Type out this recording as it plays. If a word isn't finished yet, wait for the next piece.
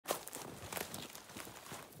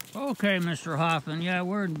Okay, Mr. Hoffman. Yeah,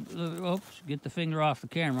 we're in, oops, get the finger off the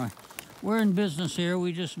camera. We're in business here.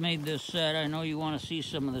 We just made this set. I know you want to see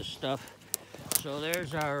some of this stuff. So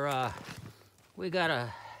there's our, we got a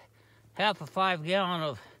half a 5 gallon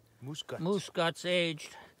of moose guts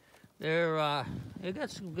aged. They're, they got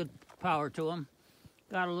some good power to them.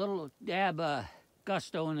 Got a little dab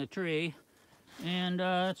gusto in the tree. And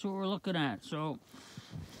that's what we're looking at. So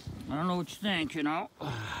I don't know what you think, you know.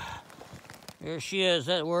 Here she is.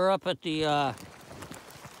 We're up at the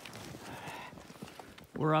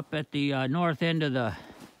north end of the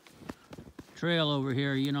trail over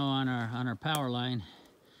here, you know, on our power line.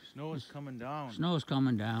 Snow is coming down. Snow's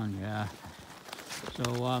coming down, yeah.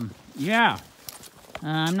 So yeah,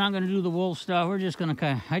 I'm not gonna do the wolf stuff. We're just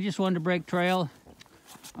gonna I just wanted to break trail,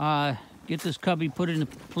 get this cubby put into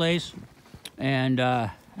place, and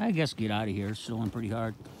I guess get out of here. It's snowing pretty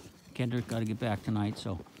hard. Kendrick got to get back tonight,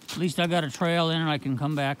 so at least I got a trail in and I can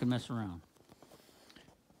come back and mess around.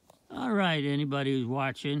 All right, anybody who's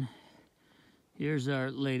watching, here's our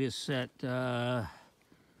latest set. Oh,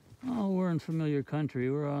 we're in familiar country.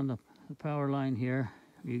 We're on the power line here,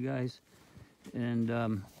 you guys. And,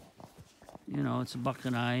 you know, it's a buck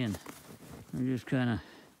and I, and we're just kind of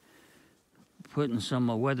putting some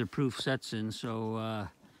weatherproof sets in. So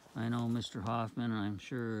I know Mr. Hoffman, I'm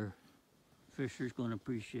sure Fisher's going to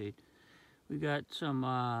appreciate. We got some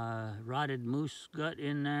rotted moose gut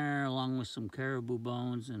in there, along with some caribou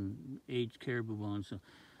bones and aged caribou bones. So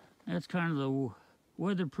that's kind of the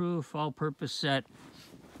weatherproof, all-purpose set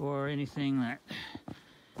for anything that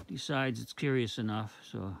decides it's curious enough.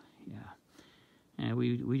 So yeah, and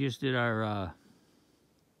we just did our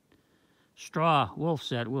straw wolf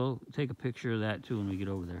set. We'll take a picture of that too when we get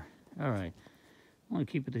over there. All right, I want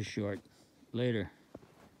to keep it this short. Later.